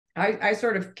I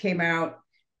sort of came out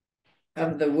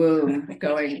of the womb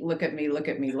going, look at me, look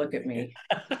at me, look at me.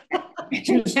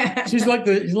 She's like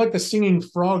the singing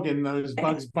frog in those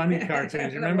Bugs Bunny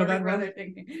cartoons. You remember that one?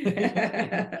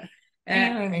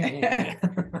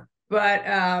 But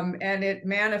and it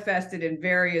manifested in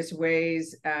various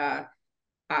ways.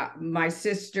 My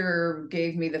sister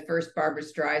gave me the first Barbra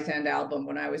Streisand album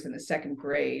when I was in the second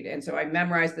grade. And so I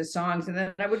memorized the songs. And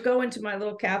then I would go into my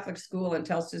little Catholic school and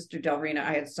tell Sister Delrina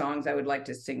I had songs I would like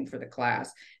to sing for the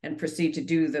class and proceed to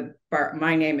do the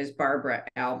My Name is Barbara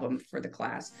album for the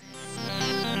class.